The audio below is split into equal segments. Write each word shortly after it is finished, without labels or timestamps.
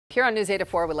Here on News 8 at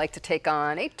 4, we'd like to take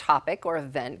on a topic or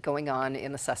event going on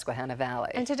in the Susquehanna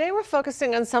Valley. And today we're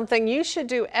focusing on something you should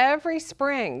do every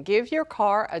spring. Give your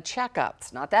car a checkup.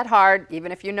 It's not that hard,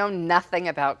 even if you know nothing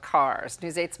about cars.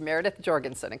 News 8's Meredith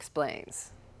Jorgensen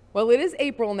explains. Well, it is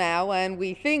April now, and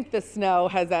we think the snow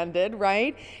has ended,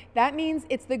 right? That means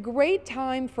it's the great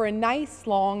time for a nice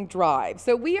long drive.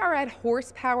 So we are at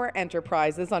Horsepower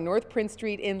Enterprises on North Prince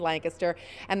Street in Lancaster,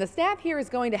 and the staff here is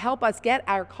going to help us get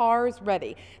our cars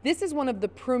ready. This is one of the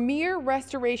premier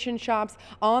restoration shops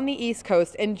on the East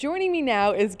Coast, and joining me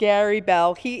now is Garey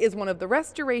Bell. He is one of the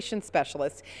restoration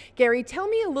specialists. Garey, tell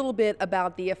me a little bit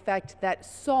about the effect that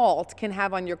salt can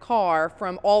have on your car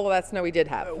from all of that snow we did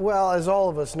have. Well, as all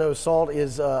of us know, salt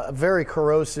is very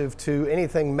corrosive to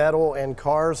anything metal, and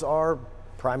cars are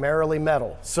primarily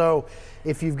metal. So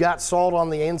if you've got salt on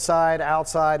the inside,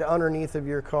 outside, underneath of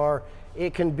your car,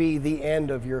 it can be the end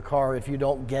of your car if you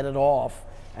don't get it off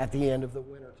at the end of the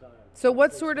winter time. So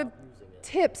what sort of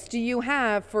tips do you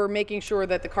have for making sure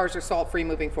that the cars are salt-free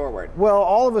moving forward? Well,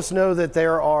 all of us know that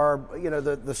there are,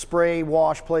 the spray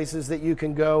wash places that you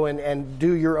can go and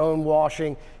do your own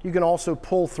washing. You can also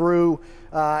pull through,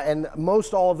 and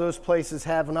most all of those places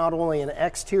have not only an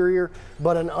exterior,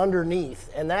 but an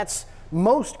underneath. And that's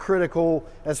most critical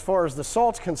as far as the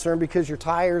salt's concerned, because your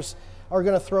tires are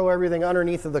going to throw everything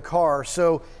underneath of the car.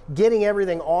 So getting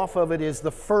everything off of it is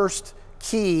the first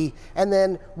key, and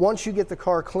then once you get the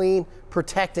car clean,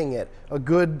 protecting it. A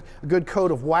good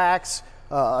coat of wax,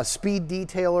 a speed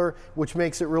detailer, which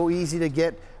makes it real easy to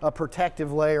get a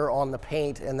protective layer on the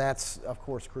paint, and that's of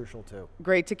course crucial too.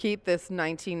 Great to keep this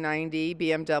 1990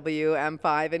 BMW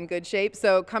M5 in good shape.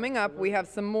 So coming up, we have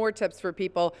some more tips for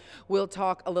people. We'll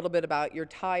talk a little bit about your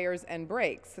tires and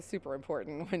brakes. Super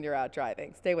important when you're out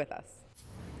driving. Stay with us.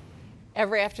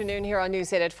 Every afternoon here on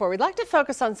News 8 at 4, we'd like to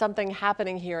focus on something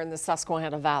happening here in the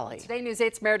Susquehanna Valley. Today, News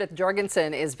 8's Meredith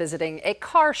Jorgensen is visiting a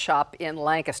car shop in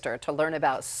Lancaster to learn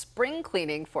about spring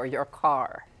cleaning for your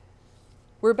car.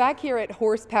 We're back here at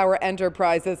Horsepower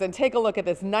Enterprises, and take a look at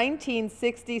this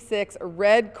 1966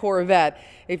 red Corvette.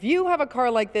 If you have a car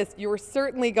like this, you're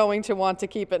certainly going to want to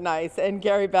keep it nice. And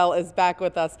Garey Bell is back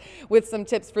with us with some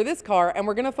tips for this car, and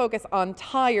we're going to focus on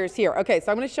tires here. Okay,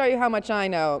 so I'm going to show you how much I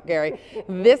know, Garey.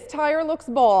 This tire looks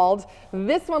bald.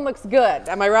 This one looks good.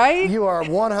 Am I right? You are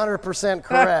 100%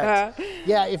 correct.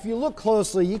 Yeah, if you look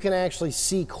closely, you can actually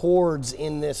see cords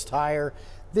in this tire.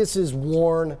 This is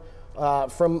worn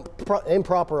from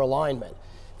improper alignment.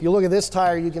 If you look at this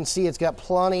tire, you can see it's got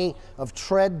plenty of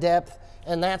tread depth,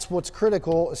 and that's what's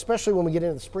critical, especially when we get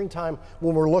into the springtime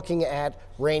when we're looking at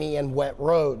rainy and wet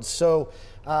roads. So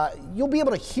you'll be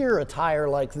able to hear a tire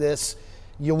like this.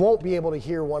 You won't be able to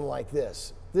hear one like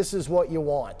this. This is what you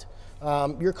want.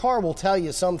 Your car will tell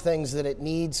you some things that it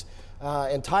needs,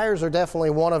 and tires are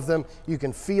definitely one of them. You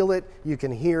can feel it, you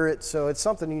can hear it, so it's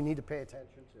something you need to pay attention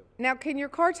to. Now, can your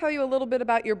car tell you a little bit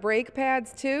about your brake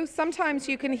pads too? Sometimes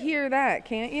you can hear that,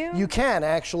 can't you? You can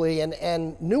actually,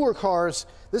 and newer cars,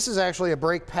 this is actually a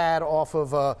brake pad off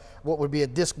of what would be a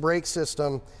disc brake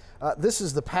system. This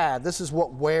is the pad. This is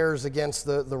what wears against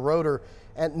the rotor.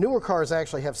 And newer cars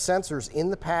actually have sensors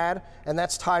in the pad, and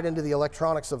that's tied into the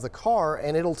electronics of the car,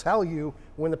 and it'll tell you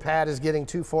when the pad is getting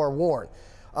too far worn.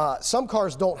 Some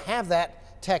cars don't have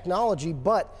that technology,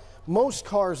 but most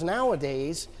cars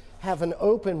nowadays have an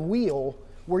open wheel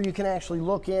where you can actually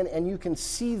look in and you can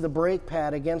see the brake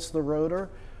pad against the rotor.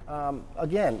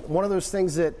 Again, one of those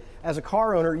things that as a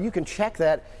car owner, you can check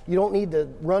that. You don't need to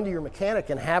run to your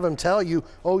mechanic and have him tell you,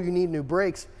 oh, you need new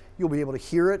brakes. You'll be able to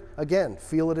hear it, again,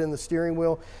 feel it in the steering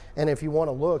wheel, and if you want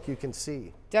to look, you can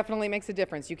see. Definitely makes a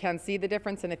difference. You can see the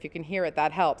difference, and if you can hear it,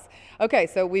 that helps. Okay,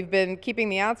 so we've been keeping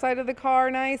the outside of the car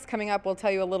nice. Coming up, we'll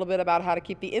tell you a little bit about how to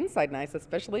keep the inside nice,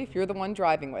 especially if you're the one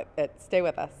driving with it. Stay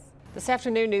with us. This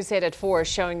afternoon, News 8 at 4 is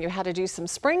showing you how to do some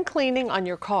spring cleaning on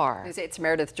your car. News 8's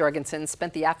Meredith Jorgensen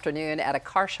spent the afternoon at a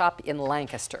car shop in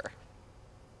Lancaster.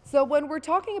 So when we're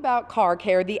talking about car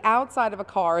care, the outside of a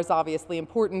car is obviously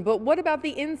important, but what about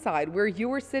the inside where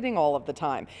you are sitting all of the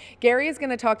time? Garey is going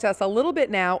to talk to us a little bit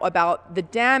now about the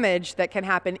damage that can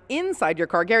happen inside your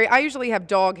car. Garey, I usually have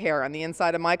dog hair on the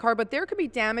inside of my car, but there could be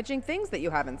damaging things that you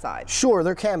have inside. Sure,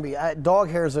 there can be. Dog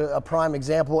hair is a prime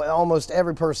example. Almost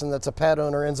every person that's a pet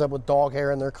owner ends up with dog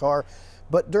hair in their car.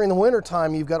 But during the winter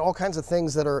time, you've got all kinds of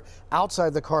things that are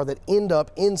outside the car that end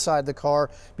up inside the car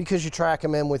because you track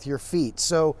them in with your feet.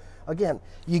 So again,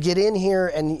 you get in here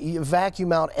and you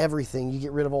vacuum out everything. You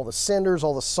get rid of all the cinders,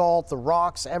 all the salt, the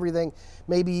rocks, everything.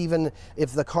 Maybe even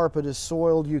if the carpet is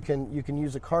soiled, you can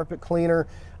use a carpet cleaner.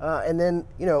 And then,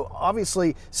 you know,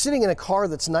 obviously sitting in a car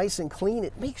that's nice and clean,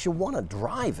 it makes you want to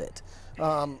drive it.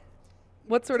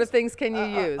 What sort of things can you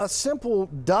use? A simple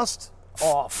dust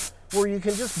off where you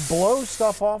can just blow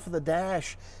stuff off of the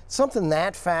dash. Something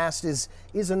that fast is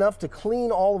enough to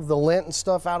clean all of the lint and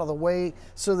stuff out of the way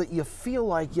so that you feel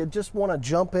like you just want to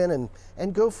jump in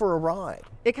and go for a ride.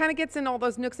 It kind of gets in all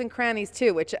those nooks and crannies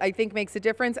too, which I think makes a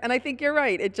difference. And I think you're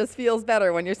right. It just feels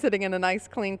better when you're sitting in a nice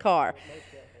clean car.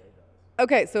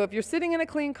 Okay, so if you're sitting in a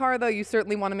clean car, though, you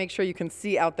certainly want to make sure you can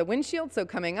see out the windshield. So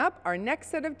coming up, our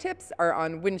next set of tips are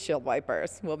on windshield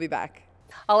wipers. We'll be back.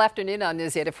 All afternoon on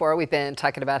News 8 at 4, we've been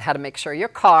talking about how to make sure your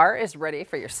car is ready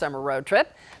for your summer road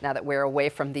trip now that we're away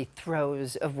from the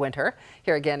throes of winter.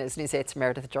 Here again is News 8's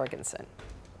Meredith Jorgensen.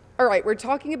 All right, we're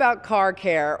talking about car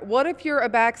care. What if you're a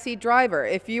backseat driver?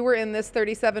 If you were in this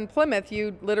 37 Plymouth,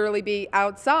 you'd literally be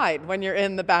outside when you're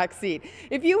in the back seat.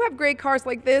 If you have great cars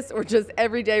like this or just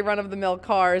everyday run-of-the-mill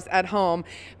cars at home,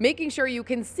 making sure you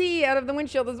can see out of the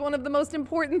windshield is one of the most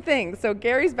important things. So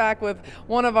Gary's back with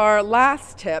one of our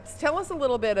last tips. Tell us a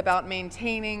little bit about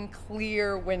maintaining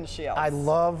clear windshields. I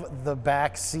love the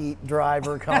backseat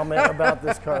driver comment about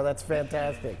this car. That's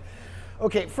fantastic.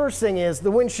 Okay, first thing is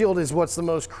the windshield is what's the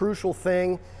most crucial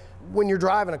thing when you're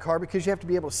driving a car because you have to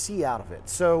be able to see out of it.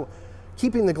 So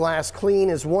keeping the glass clean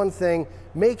is one thing.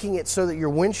 Making it so that your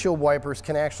windshield wipers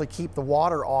can actually keep the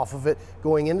water off of it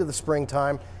going into the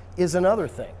springtime is another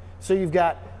thing. So you've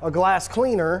got a glass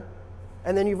cleaner,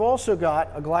 and then you've also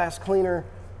got a glass cleaner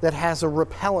that has a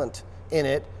repellent in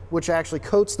it, which actually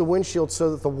coats the windshield so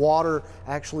that the water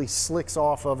actually slicks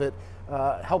off of it.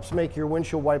 Helps make your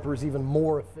windshield wipers even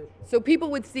more efficient. So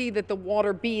people would see that the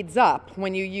water beads up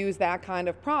when you use that kind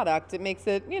of product. It makes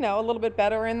it, you know, a little bit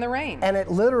better in the rain. And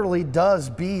it literally does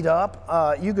bead up.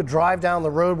 You could drive down the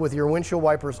road with your windshield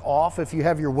wipers off if you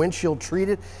have your windshield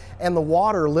treated, and the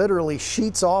water literally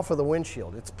sheets off of the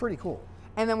windshield. It's pretty cool.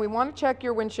 And then we want to check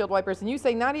your windshield wipers, and you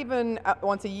say not even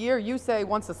once a year, you say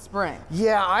once a spring.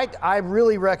 Yeah, I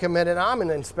really recommend it. I'm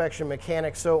an inspection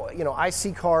mechanic, so you know I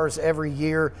see cars every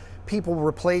year. People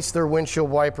replace their windshield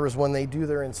wipers when they do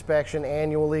their inspection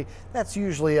annually. That's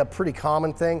usually a pretty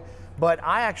common thing, but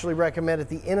I actually recommend at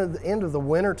the end of the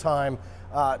winter time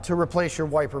to replace your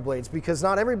wiper blades because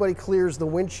not everybody clears the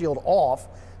windshield off,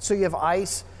 so you have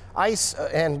ice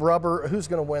and rubber. Who's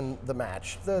going to win the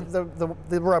match?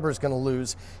 The rubber's going to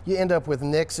lose. You end up with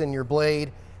nicks in your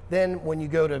blade. Then when you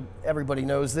go to, everybody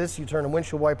knows this, you turn the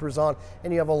windshield wipers on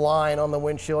and you have a line on the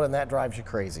windshield and that drives you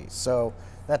crazy. So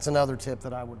that's another tip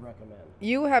that I would recommend.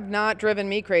 You have not driven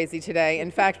me crazy today. In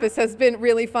fact, this has been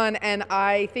really fun, and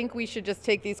I think we should just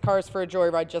take these cars for a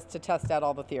joyride just to test out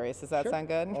all the theories. Does that sound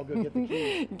good? I'll go get the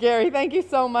keys. Gary, thank you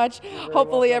so much.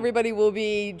 Hopefully welcome. everybody will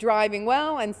be driving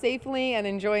well and safely and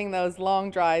enjoying those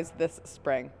long drives this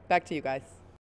spring. Back to you guys.